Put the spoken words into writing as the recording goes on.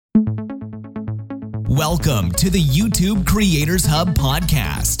Welcome to the YouTube Creators Hub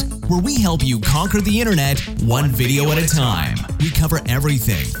podcast, where we help you conquer the internet one video at a time. We cover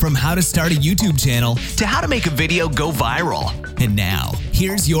everything from how to start a YouTube channel to how to make a video go viral. And now,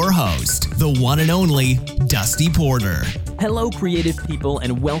 here's your host, the one and only Dusty Porter. Hello, creative people,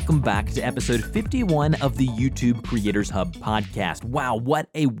 and welcome back to episode 51 of the YouTube Creators Hub podcast. Wow, what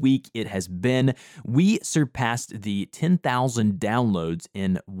a week it has been. We surpassed the 10,000 downloads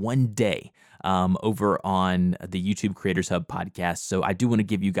in one day over on the YouTube Creators Hub podcast. So I do want to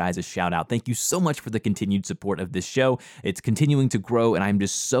give you guys a shout out. Thank you so much for the continued support of this show. It's continuing to grow, and I'm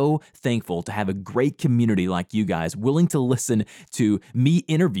just so thankful to have a great community like you guys willing to listen to me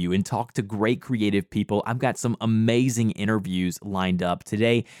interview and talk to great creative people. I've got some amazing interviews lined up.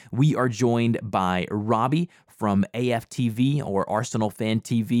 Today, we are joined by Robbie from AFTV or Arsenal Fan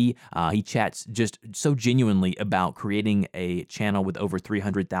TV. He chats just so genuinely about creating a channel with over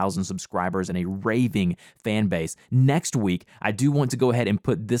 300,000 subscribers and a raving fan base. Next week, I do want to go ahead and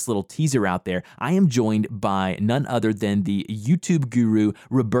put this little teaser out there. I am joined by none other than the YouTube guru,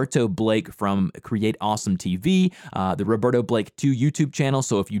 Roberto Blake from Create Awesome TV, the Roberto Blake 2 YouTube channel.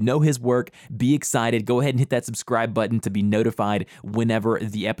 So if you know his work, be excited. Go ahead and hit that subscribe button to be notified whenever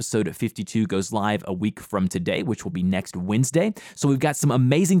the episode 52 goes live a week from today, which will be next Wednesday. So we've got some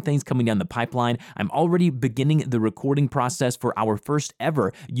amazing things coming down the pipeline. I'm already beginning the recording process for our first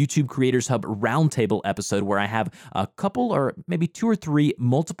ever YouTube Creators Hub Roundtable episode, where I have a couple or maybe two or three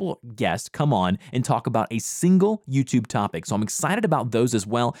multiple guests come on and talk about a single YouTube topic. So I'm excited about those as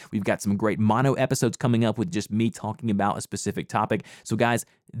well. We've got some great mono episodes coming up with just me talking about a specific topic. So guys,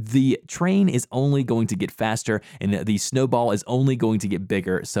 the train is only going to get faster and the snowball is only going to get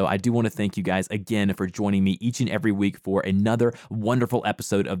bigger. So I do want to thank you guys again for joining me each and every week for another wonderful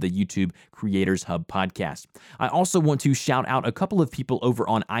episode of the YouTube Creators Hub podcast. I also want to shout out a couple of people over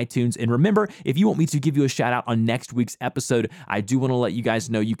on iTunes. And remember, if you want me to give you a shout out on next week's episode, I do want to let you guys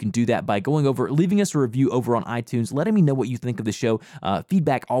know you can do that by going over, leaving us a review over on iTunes, letting me know what you think of the show.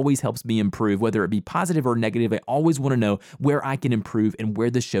 Feedback always helps me improve, whether it be positive or negative. I always want to know where I can improve and where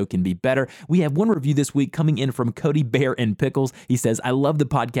the show can be better. We have one review this week coming in from Cody Bear and Pickles. He says, "I love the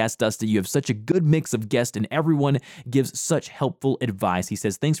podcast, Dusty. You have such a good mix of guests and everyone gives such helpful advice." He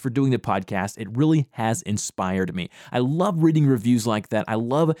says, "Thanks for doing the podcast. It really has inspired me." I love reading reviews like that. I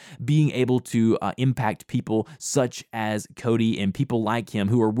love being able to impact people such as Cody and people like him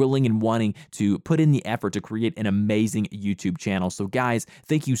who are willing and wanting to put in the effort to create an amazing YouTube channel. So guys,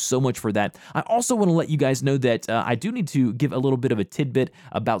 thank you so much for that. I also want to let you guys know that I do need to give a little bit of a tidbit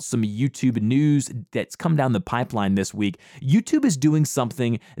about some YouTube news that's come down the pipeline this week. YouTube is doing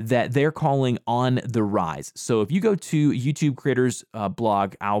something that they're calling On the Rise. So if you go to YouTube Creators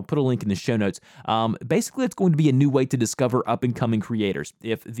blog, I'll put a link in the show notes. Basically, it's going to be a new way to discover up-and-coming creators.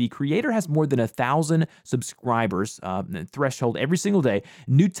 If the creator has more than 1,000 subscribers, threshold every single day,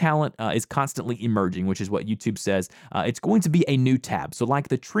 new talent is constantly emerging, which is what YouTube says. It's going to be a new tab. So like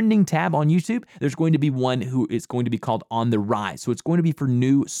the trending tab on YouTube, there's going to be one who is going to be called On the Rise. So it's going to be for new,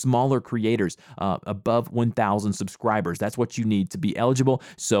 smaller creators above 1,000 subscribers. That's what you need to be eligible.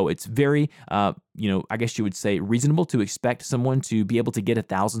 So it's very, I guess you would say reasonable to expect someone to be able to get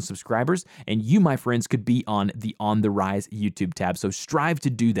 1,000 subscribers. And you, my friends, could be on the On the Rise YouTube tab. So strive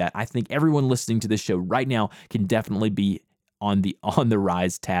to do that. I think everyone listening to this show right now can definitely be on the On the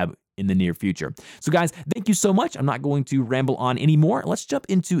Rise tab in the near future. So guys, thank you so much. I'm not going to ramble on anymore. Let's jump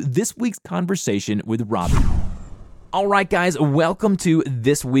into this week's conversation with Robbie. All right, guys, welcome to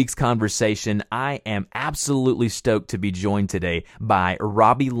this week's conversation. I am absolutely stoked to be joined today by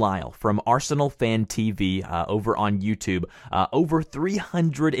Robbie Lyle from Arsenal Fan TV over on YouTube. Over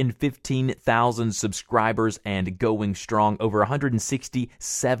 315,000 subscribers and going strong, over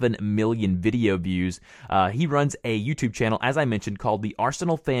 167 million video views. He runs a YouTube channel, as I mentioned, called the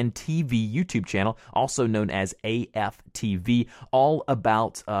Arsenal Fan TV YouTube channel, also known as AFTV, all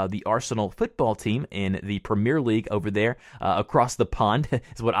about the Arsenal football team in the Premier League over there across the pond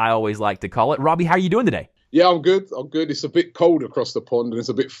is what I always like to call it. Robbie, how are you doing today? Yeah, I'm good. It's a bit cold across the pond and it's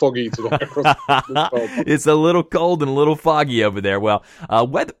a bit foggy today across the pond. It's a little cold and a little foggy over there. Well,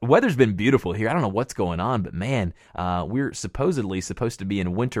 weather's been beautiful here. I don't know what's going on, but man, we're supposedly supposed to be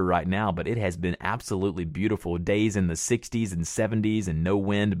in winter right now, but it has been absolutely beautiful. Days in the 60s and 70s and no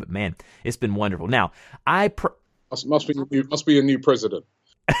wind, but man, it's been wonderful. Now, must be a new president.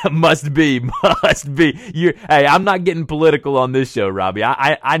 Must be. Hey, I'm not getting political on this show, Robbie.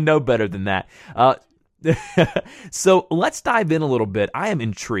 I know better than that. So let's dive in a little bit. I am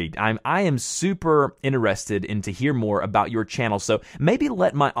intrigued. I am super interested in to hear more about your channel. So maybe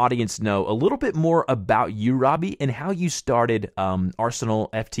let my audience know a little bit more about you, Robbie, and how you started Arsenal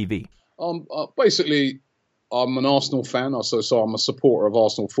FTV. Basically, I'm an Arsenal fan, so I'm a supporter of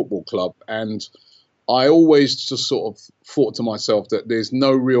Arsenal Football Club, and I always just sort of thought to myself that there's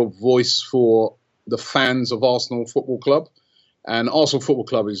no real voice for the fans of Arsenal Football Club, and Arsenal Football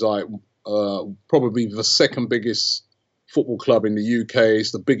Club is like probably the second biggest football club in the UK.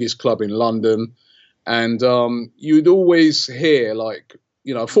 It's the biggest club in London, and you'd always hear, like,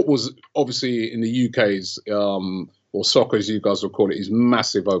 you know, football's obviously in the UK is or soccer, as you guys will call it, is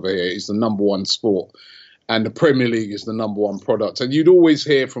massive over here. It's the number one sport. And the Premier League is the number one product. And you'd always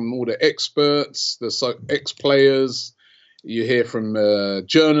hear from all the experts, the ex-players, you hear from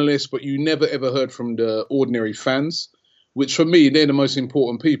journalists, but you never, ever heard from the ordinary fans, which for me, they're the most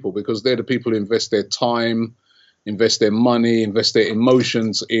important people, because they're the people who invest their time, invest their money, invest their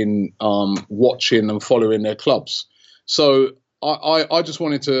emotions in watching and following their clubs. So I just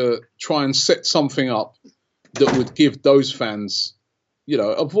wanted to try and set something up that would give those fans, you know,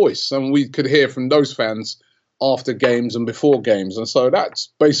 a voice, and we could hear from those fans after games and before games. And so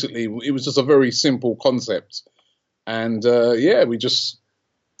that's basically, it was just a very simple concept. And we just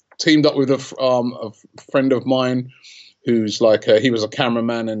teamed up with a friend of mine who's like, he was a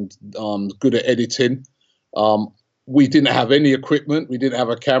cameraman and good at editing. We didn't have any equipment. We didn't have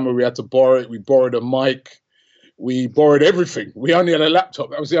a camera. We had to borrow it. We borrowed a mic. We borrowed everything. We only had a laptop.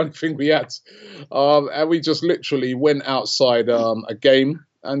 That was the only thing we had. And we just literally went outside a game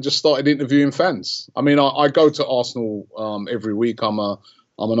and just started interviewing fans. I mean, I go to Arsenal every week. I'm an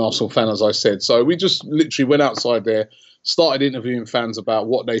Arsenal fan, as I said. So we just literally went outside there, started interviewing fans about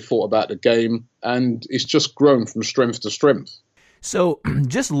what they thought about the game. And it's just grown from strength to strength. So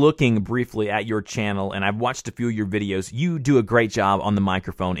just looking briefly at your channel, and I've watched a few of your videos, you do a great job on the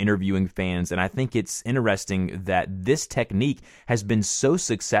microphone interviewing fans, and I think it's interesting that this technique has been so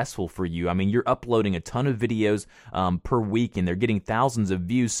successful for you. I mean, you're uploading a ton of videos per week, and they're getting thousands of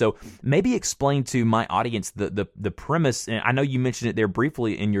views. So maybe explain to my audience the premise, and I know you mentioned it there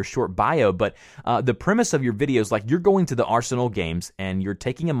briefly in your short bio, but the premise of your videos, like you're going to the Arsenal games, and you're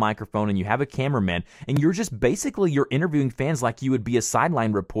taking a microphone, and you have a cameraman, and you're just basically, you're interviewing fans like you would be a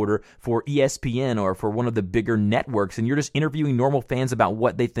sideline reporter for ESPN or for one of the bigger networks, and you're just interviewing normal fans about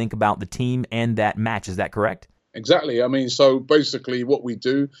what they think about the team and that match. Is that correct? Exactly. I mean, so basically what we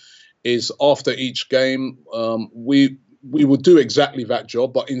do is after each game, we will do exactly that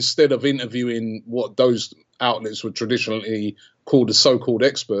job, but instead of interviewing what those outlets would traditionally call the so-called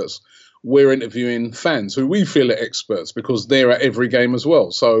experts, we're interviewing fans who we feel are experts because they're at every game as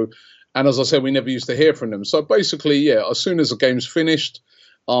well. So, and as I said, we never used to hear from them. So basically, yeah, as soon as the game's finished,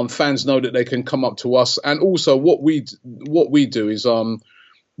 fans know that they can come up to us. And also what we do is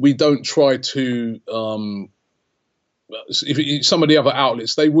we don't try to, if some of the other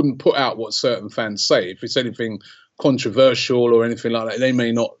outlets, they wouldn't put out what certain fans say. If it's anything controversial or anything like that, they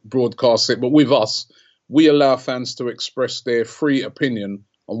may not broadcast it. But with us, we allow fans to express their free opinion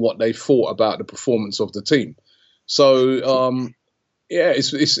on what they thought about the performance of the team. So, yeah,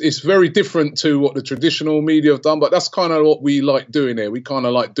 it's very different to what the traditional media have done, but that's kind of what we like doing here. We kind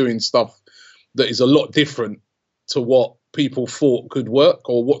of like doing stuff that is a lot different to what people thought could work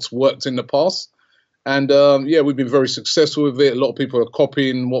or what's worked in the past. And yeah, we've been very successful with it. A lot of people are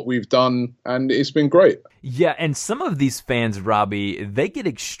copying what we've done, and it's been great. Yeah, and some of these fans, Robbie, they get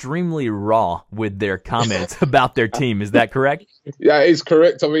extremely raw with their comments about their team. Is that correct? Yeah, it's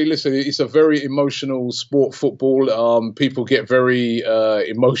correct. I mean, listen, it's a very emotional sport, football. People get very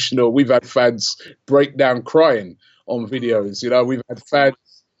emotional. We've had fans break down crying on videos. You know, we've had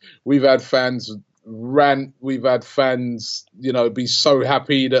fans rant. We've had fans, you know, be so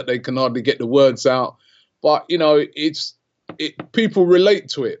happy that they can hardly get the words out. But, you know, people relate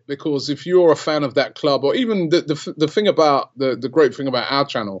to it, because if you're a fan of that club, or even the thing about the great thing about our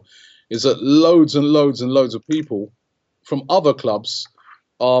channel is that loads and loads and loads of people from other clubs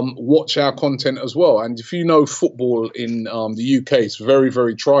watch our content as well. And if you know football in the UK, it's very,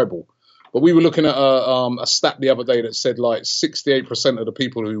 very tribal. But we were looking at a stat the other day that said like 68% of the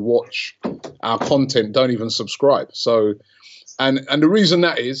people who watch our content don't even subscribe. So, and the reason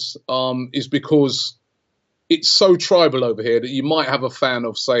that is because it's so tribal over here that you might have a fan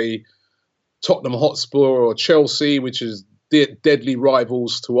of, say, Tottenham Hotspur or Chelsea, which is deadly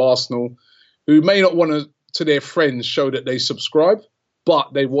rivals to Arsenal, who may not want to their friends show that they subscribe,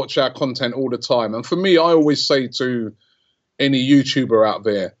 but they watch our content all the time. And for me, I always say to any YouTuber out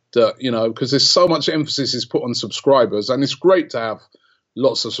there that, you know, because there's so much emphasis is put on subscribers, and it's great to have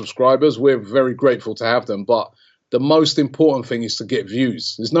lots of subscribers. We're very grateful to have them. But the most important thing is to get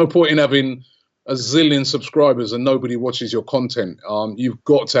views. There's no point in having a zillion subscribers and nobody watches your content. You've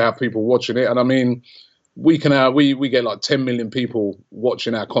got to have people watching it. And I mean, we get like 10 million people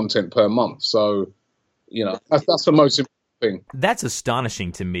watching our content per month. So, that's the most important thing. That's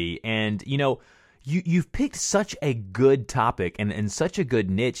astonishing to me. And, you've picked such a good topic and such a good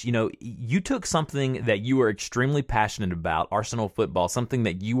niche. You took something that you were extremely passionate about, Arsenal football, something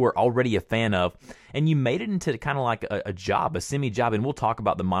that you were already a fan of, and you made it into kind of like a job, a semi-job. And we'll talk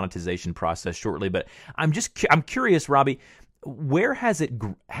about the monetization process shortly. But I'm curious, Robbie,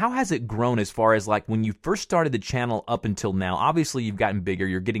 how has it grown as far as like when you first started the channel up until now? Obviously, you've gotten bigger,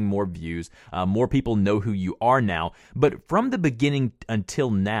 you're getting more views, more people know who you are now. But from the beginning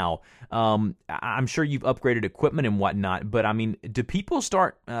until now, I'm sure you've upgraded equipment and whatnot. But I mean, do people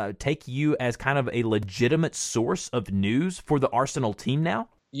start take you as kind of a legitimate source of news for the Arsenal team now?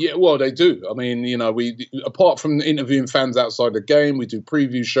 Yeah, well, they do. I mean, we apart from interviewing fans outside the game, we do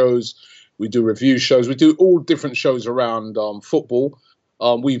preview shows. We do review shows. We do all different shows around football.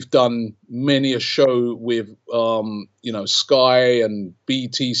 We've done many a show with, Sky and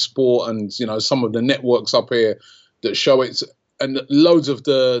BT Sport and, some of the networks up here that show it. And loads of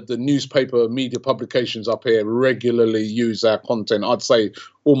the newspaper media publications up here regularly use our content, I'd say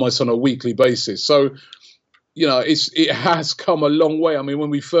almost on a weekly basis. So, it has come a long way. I mean,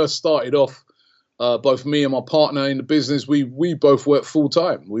 when we first started off, both me and my partner in the business, we both worked full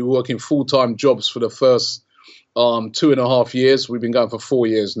time. We were working full time jobs for the first 2.5 years. We've been going for 4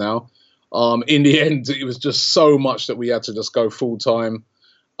 years now. In the end, it was just so much that we had to just go full time.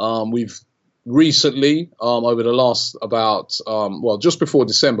 We've recently, over the last just before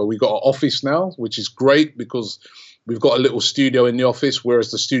December, we got an office now, which is great because we've got a little studio in the office, whereas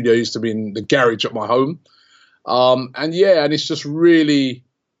the studio used to be in the garage at my home. And it's just really,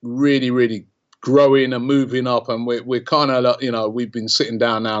 really, really growing and moving up, and we're kind of we've been sitting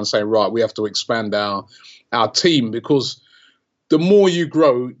down now and saying, right, we have to expand our team, because the more you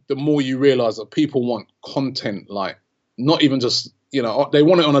grow, the more you realize that people want content, like not even just they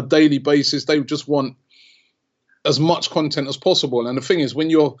want it on a daily basis. They just want as much content as possible. And the thing is, when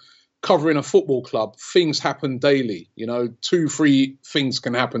you're covering a football club, things happen daily. 2-3 things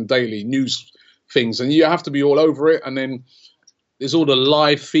can happen daily, news things, and you have to be all over it. And then there's all the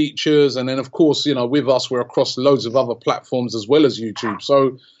live features. And then, of course, with us, we're across loads of other platforms as well as YouTube.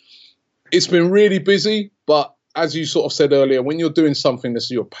 So it's been really busy. But as you sort of said earlier, when you're doing something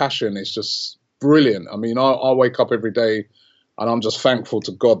that's your passion, it's just brilliant. I mean, I wake up every day and I'm just thankful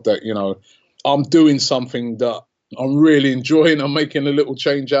to God that, I'm doing something that I'm really enjoying. I'm making a little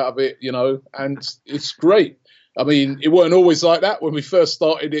change out of it, and it's great. I mean, it weren't always like that. When we first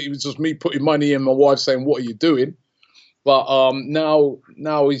started it was just me putting money in, my wife saying, what are you doing? But now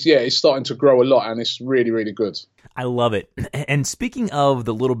it's starting to grow a lot, and it's really, really good. I love it. And speaking of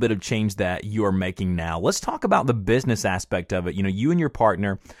the little bit of change that you are making now, let's talk about the business aspect of it. You and your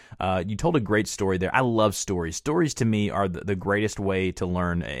partner, you told a great story there. I love stories. Stories to me are the greatest way to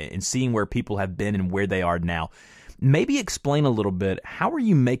learn, and seeing where people have been and where they are now. Maybe explain a little bit, how are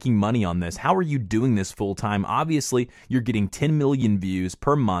you making money on this? How are you doing this full time? Obviously, you're getting 10 million views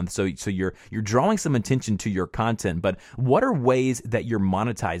per month, so you're drawing some attention to your content, but what are ways that you're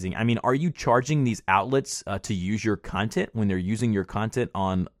monetizing? I mean, are you charging these outlets to use your content when they're using your content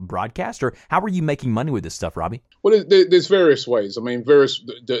on broadcast, or how are you making money with this stuff, Robbie? Well, there's various ways. I mean,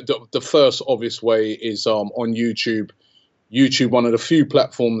 the first obvious way is on YouTube. YouTube, one of the few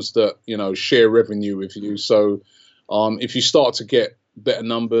platforms that, share revenue with you. So if you start to get better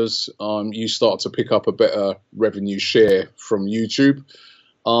numbers, you start to pick up a better revenue share from YouTube.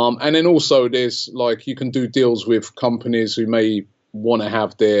 And then also there's you can do deals with companies who may want to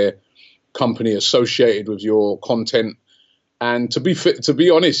have their company associated with your content. And to be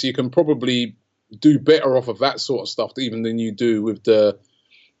honest, you can probably do better off of that sort of stuff even than you do with the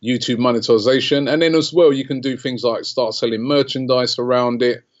YouTube monetization. And then as well, you can do things like start selling merchandise around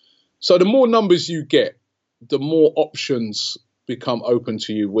it. So the more numbers you get, the more options become open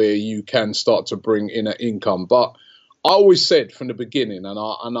to you where you can start to bring in an income. But I always said from the beginning,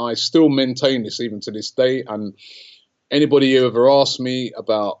 and I still maintain this even to this day, and anybody who ever asked me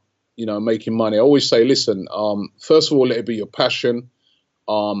about, making money, I always say, listen, first of all, let it be your passion.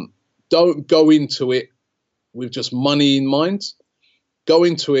 Don't go into it with just money in mind. Go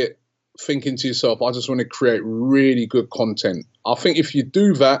into it thinking to yourself, I just want to create really good content. I think if you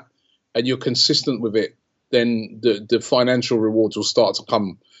do that and you're consistent with it, then the financial rewards will start to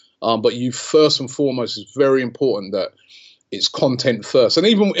come. But you first and foremost, it's very important that it's content first. And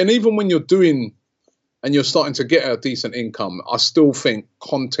even when you're doing and you're starting to get a decent income, I still think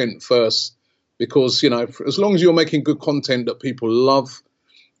content first, because, as long as you're making good content that people love,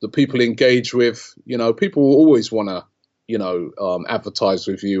 that people engage with, people will always want to, advertise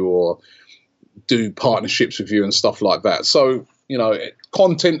with you or do partnerships with you and stuff like that. So,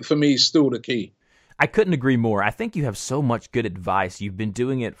 content for me is still the key. I couldn't agree more. I think you have so much good advice. You've been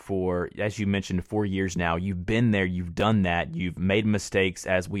doing it for, as you mentioned, 4 years now. You've been there. You've done that. You've made mistakes,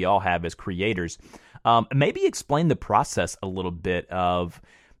 as we all have as creators. Maybe explain the process a little bit of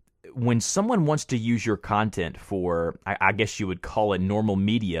when someone wants to use your content for, I guess you would call it normal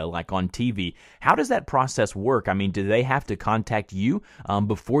media, like on TV. How does that process work? I mean, do they have to contact you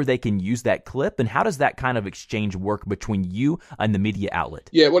before they can use that clip? And how does that kind of exchange work between you and the media outlet?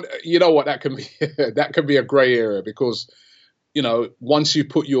 Yeah, well, you know what, that can be that can be a gray area because, once you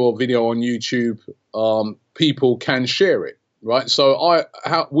put your video on YouTube, people can share it, right? So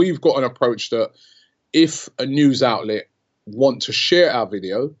we've got an approach that if a news outlet want to share our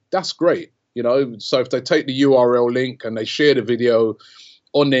video, that's great. So if they take the URL link and they share the video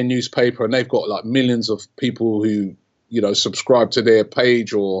on their newspaper and they've got like millions of people who, subscribe to their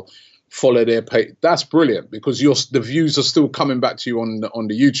page or follow their page, that's brilliant because the views are still coming back to you on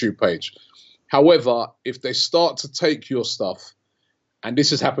the YouTube page. However, if they start to take your stuff, and this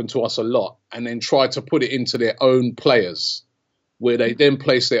has happened to us a lot, and then try to put it into their own players, where they then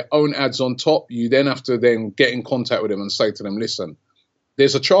place their own ads on top, you then have to then get in contact with them and say to them, listen,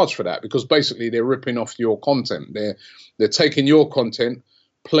 there's a charge for that because basically they're ripping off your content. They're taking your content,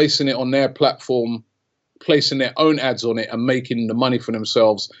 placing it on their platform, placing their own ads on it and making the money for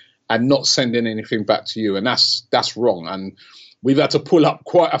themselves and not sending anything back to you. And that's wrong. And we've had to pull up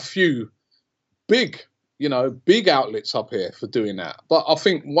quite a few big outlets up here for doing that. But I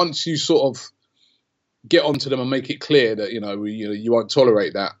think once you sort of get onto them and make it clear that you won't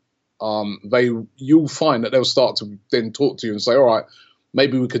tolerate that, you'll find that they'll start to then talk to you and say, all right,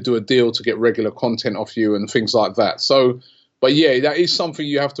 maybe we could do a deal to get regular content off you and things like that. So, but yeah, that is something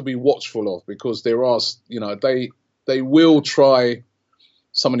you have to be watchful of because there are, they will try,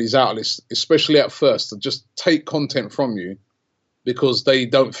 some of these outlets, especially at first, to just take content from you because they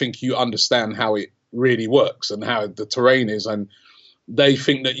don't think you understand how it really works and how the terrain is, and they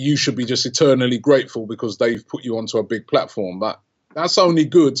think that you should be just eternally grateful because they've put you onto a big platform. But that's only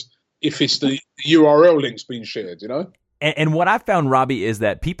good if it's the URL link's being shared, And what I found, Robbie, is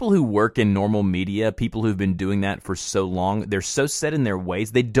that people who work in normal media, people who've been doing that for so long, they're so set in their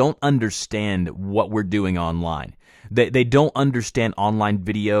ways, they don't understand what we're doing online. They don't understand online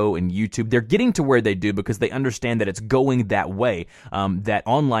video and YouTube. They're getting to where they do because they understand that it's going that way, that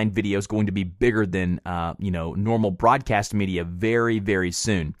online video is going to be bigger than normal broadcast media very, very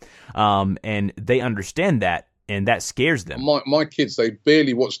soon. And they understand that, and that scares them. My kids, they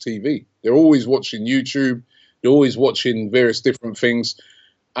barely watch TV. They're always watching YouTube. They're always watching various different things.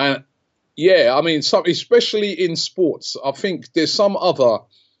 And yeah, I mean, especially in sports, I think there's some other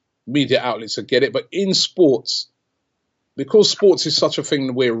media outlets that get it, but in sports, because sports is such a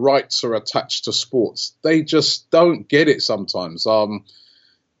thing where rights are attached to sports, they just don't get it sometimes. They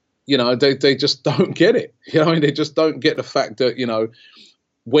just don't get it. They just don't get the fact that,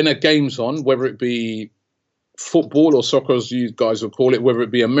 when a game's on, whether it be football or soccer, as you guys will call it, whether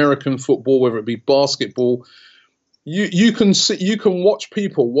it be American football, whether it be basketball, you can watch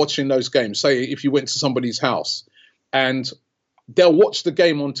people watching those games. Say if you went to somebody's house and they'll watch the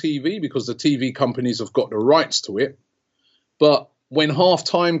game on TV because the TV companies have got the rights to it. But when half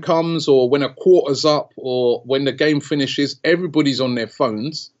time comes or when a quarter's up or when the game finishes, everybody's on their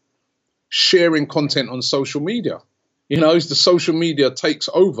phones sharing content on social media. The social media takes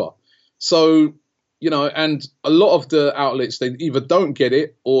over. So, and a lot of the outlets, they either don't get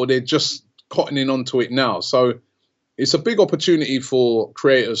it or they're just cottoning onto it now. So it's a big opportunity for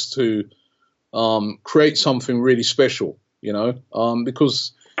creators to create something really special,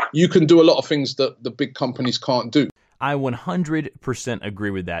 because you can do a lot of things that the big companies can't do. I 100% agree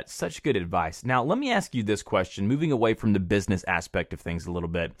with that. Such good advice. Now, let me ask you this question, moving away from the business aspect of things a little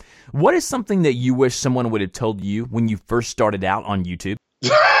bit. What is something that you wish someone would have told you when you first started out on YouTube?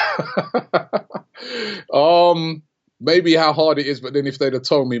 Maybe how hard it is, but then if they'd have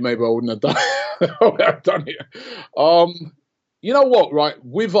told me, maybe I wouldn't have done it. You know what, right?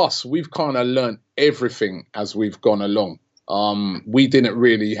 With us, we've kind of learned everything as we've gone along. We didn't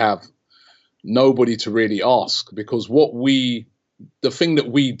really have nobody to really ask because the thing that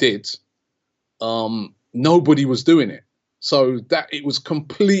we did, nobody was doing it. So that it was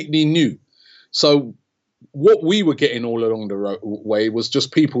completely new. So what we were getting all along the way was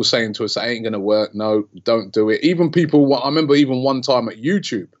just people saying to us, "It ain't going to work. No, don't do it." Even people, I remember even one time at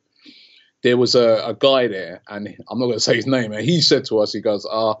YouTube, there was a guy there, and I'm not going to say his name, and he said to us, he goes,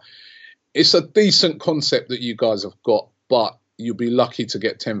 it's a decent concept that you guys have got, but you'll be lucky to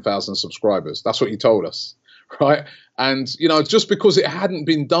get 10,000 subscribers. That's what he told us, right? And, you know, just because it hadn't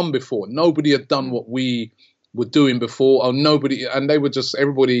been done before, nobody had done what we were doing before, or nobody, and they were just,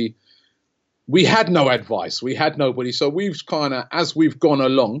 everybody, we had no advice, we had nobody. So we've kind of, as we've gone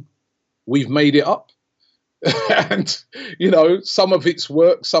along, we've made it up. And, you know, some of it's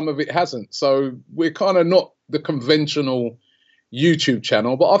worked, some of it hasn't. So we're kind of not the conventional YouTube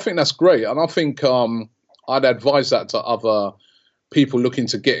channel, but I think that's great. And I think I'd advise that to other people looking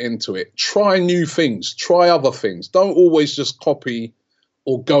to get into it. Try new things, try other things. Don't always just copy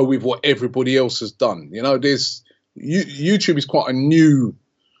or go with what everybody else has done. You know, YouTube is quite a new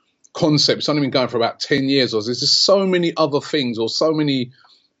concept. It's only been going for about 10 years. Or there's just so many other things, or so many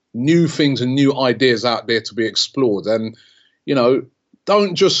new things and new ideas out there to be explored. And, you know,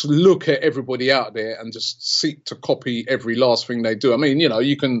 don't just look at everybody out there and just seek to copy every last thing they do. I mean, you know,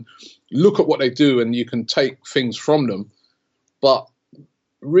 you can look at what they do and you can take things from them, but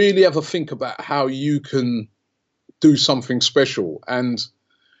really have a think about how you can do something special. And,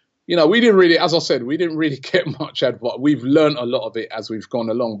 you know, we didn't really, as I said, we didn't really get much advice. We've learned a lot of it as we've gone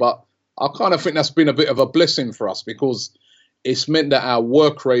along, but I kind of think that's been a bit of a blessing for us, because it's meant that our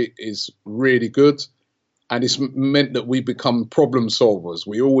work rate is really good, and it's meant that we become problem solvers.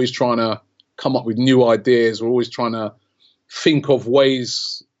 We're always trying to come up with new ideas. We're always trying to think of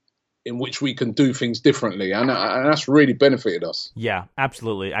ways in which we can do things differently, and that's really benefited us. Yeah,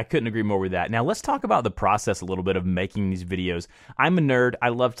 absolutely. I couldn't agree more with that. Now, let's talk about the process a little bit of making these videos. I'm a nerd. I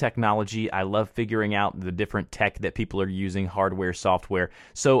love technology. I love figuring out the different tech that people are using, hardware, software.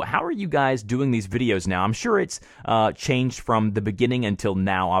 So how are you guys doing these videos now? I'm sure it's changed from the beginning until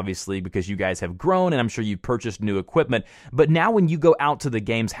now, obviously, because you guys have grown, and I'm sure you've purchased new equipment. But now when you go out to the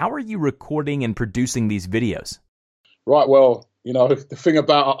games, how are you recording and producing these videos? Right, well, you know, the thing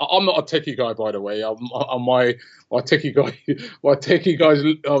about, I'm not a techie guy, by the way. My techie guy,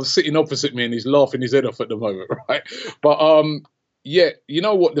 guy's sitting opposite me and he's laughing his head off at the moment, right? But yeah, you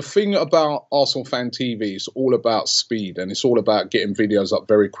know what? The thing about Arsenal Fan TV is all about speed, and it's all about getting videos up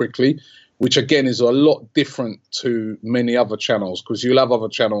very quickly, which again is a lot different to many other channels, because you'll have other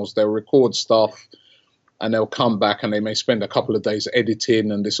channels, they'll record stuff and they'll come back and they may spend a couple of days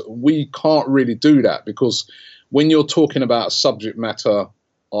editing and this. We can't really do that, because when you're talking about subject matter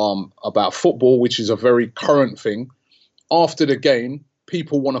about football, which is a very current thing, after the game,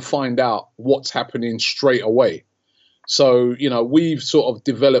 people want to find out what's happening straight away. So, you know, we've sort of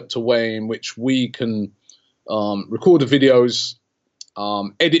developed a way in which we can record the videos,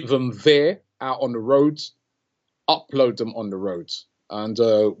 edit them there out on the roads, upload them on the roads. And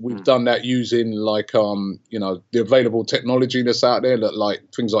we've done that using, like, you know, the available technology that's out there, that,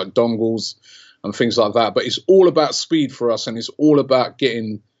 like things like dongles and things like that. But it's all about speed for us, and it's all about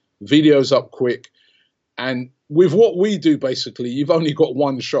getting videos up quick. And with what we do, basically, you've only got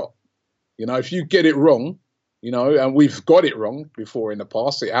one shot. You know, if you get it wrong, you know, and we've got it wrong before in the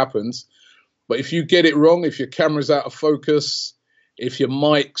past, it happens. But if you get it wrong, if your camera's out of focus, if your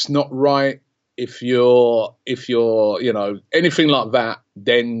mic's not right, if you're, you know, anything like that,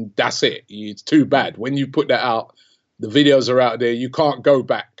 then that's it. It's too bad. When you put that out, the videos are out there. You can't go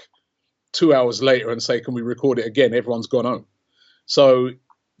back 2 hours later and say, can we record it again? Everyone's gone home. So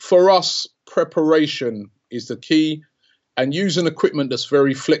for us, preparation is the key, and using equipment that's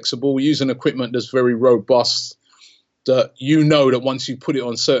very flexible, using equipment that's very robust, that you know that once you put it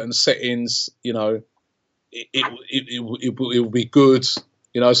on certain settings, you know, it will be good,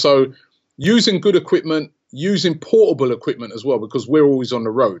 you know. So using good equipment, using portable equipment as well, because we're always on the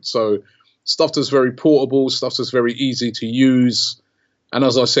road. So stuff that's very portable, stuff that's very easy to use. And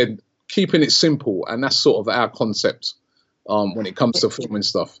as I said, keeping it simple, and that's sort of our concept when it comes to filming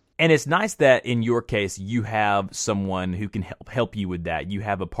stuff. And it's nice that in your case, you have someone who can help you with that. You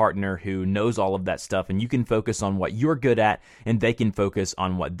have a partner who knows all of that stuff, and you can focus on what you're good at, and they can focus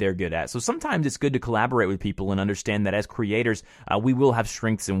on what they're good at. So sometimes it's good to collaborate with people and understand that as creators, we will have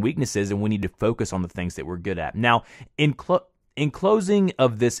strengths and weaknesses, and we need to focus on the things that we're good at. Now, in closing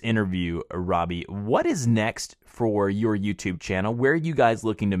of this interview, Robbie, what is next for your YouTube channel? Where are you guys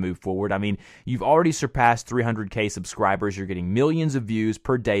looking to move forward? I mean, you've already surpassed 300K subscribers. You're getting millions of views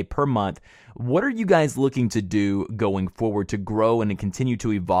per day, per month. What are you guys looking to do going forward to grow and to continue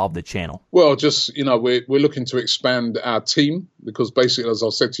to evolve the channel? Well, just, you know, we're looking to expand our team, because basically, as I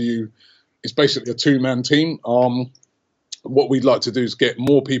said to you, it's basically a two-man team. What we'd like to do is get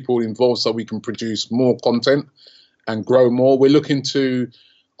more people involved so we can produce more content and grow more. We're looking to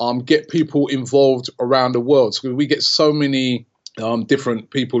get people involved around the world. So we get so many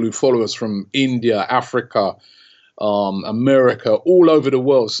different people who follow us from India, Africa, America, all over the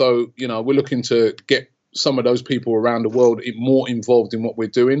world. So, you know, we're looking to get some of those people around the world more involved in what we're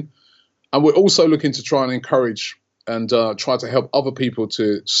doing. And we're also looking to try and encourage and try to help other people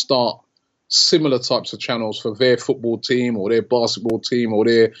to start similar types of channels for their football team or their basketball team or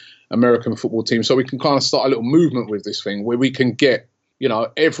their American football team. So we can kind of start a little movement with this thing where we can get,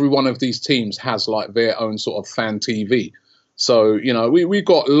 every one of these teams has like their own sort of fan TV. So, we've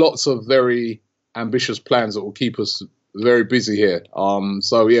got lots of very ambitious plans that will keep us very busy here.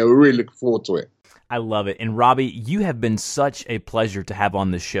 So, yeah, we're really looking forward to it. I love it. And Robbie, you have been such a pleasure to have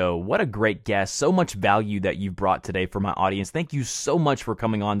on the show. What a great guest. So much value that you've brought today for my audience. Thank you so much for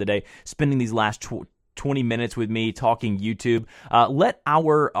coming on today, spending these last 20 minutes with me talking YouTube. Let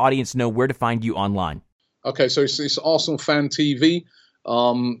our audience know where to find you online. Okay, so it's Arsenal Fan TV.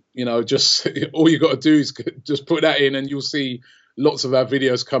 Just all you got to do is just put that in and you'll see lots of our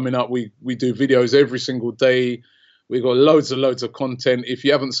videos coming up. We do videos every single day. We've got loads and loads of content. If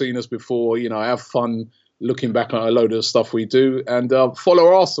you haven't seen us before, have fun looking back on a load of the stuff we do, and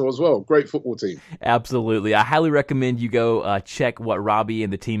follow Arsenal as well. Great football team. Absolutely. I highly recommend you go check what Robbie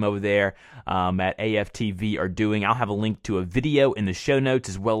and the team over there at AFTV are doing. I'll have a link to a video in the show notes,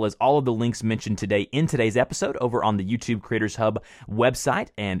 as well as all of the links mentioned today in today's episode over on the YouTube Creators Hub website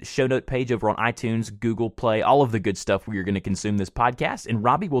and show note page over on iTunes, Google Play, all of the good stuff where you're going to consume this podcast. And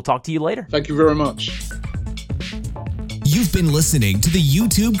Robbie, we'll talk to you later. Thank you very much. You've been listening to the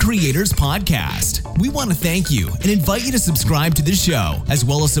YouTube Creators Podcast. We want to thank you and invite you to subscribe to the show, as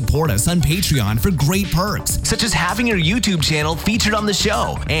well as support us on Patreon for great perks, such as having your YouTube channel featured on the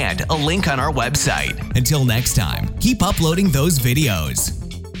show and a link on our website. Until next time, keep uploading those videos.